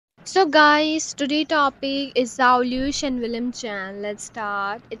So guys, today topic is Zhaolusi and Willam Chan. Let's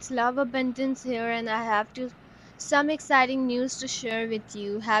start. It's love abundance here and I have to some exciting news to share with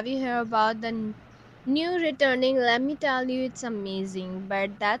you. Have you heard about the new returning? Let me tell you it's amazing,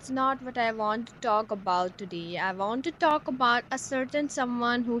 but that's not what I want to talk about today. I want to talk about a certain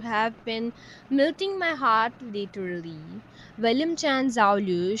someone who have been melting my heart literally. William Chan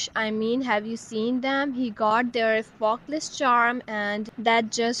Zhaolush, I mean, have you seen them? He got their faultless charm and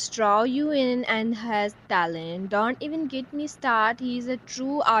that just draw you in and has talent. Don't even get me started. He's a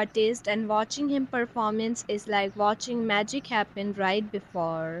true artist and watching him performance is like watching magic happen right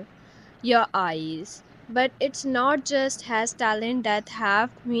before your eyes. But it's not just has talent that have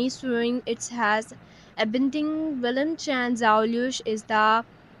me swooning, it has abiding. Willem Chan Zhaolush is the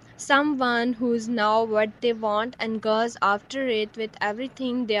someone who's now what they want and goes after it with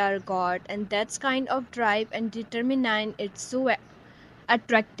everything they are got, and that's kind of drive and determination it's so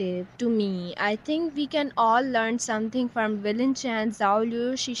attractive to me. I think we can all learn something from Villain Chan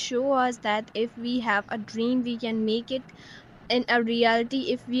Zhaolu. She shows us that if we have a dream we can make it in a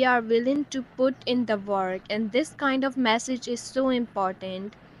reality if we are willing to put in the work, and this kind of message is so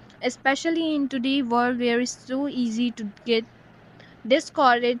important, especially in today's world where it's so easy to get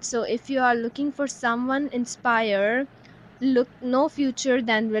discouraged. So if you are looking for someone inspire, look no future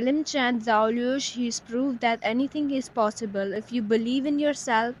than Willem Chan Zhaolush. He's proved that anything is possible if you believe in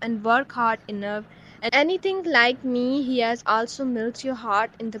yourself and work hard enough. And anything like me, he has also melted your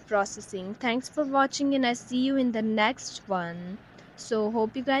heart in the processing. Thanks for watching and I see you in the next one. So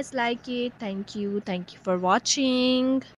hope you guys like it. Thank you. Thank you for watching.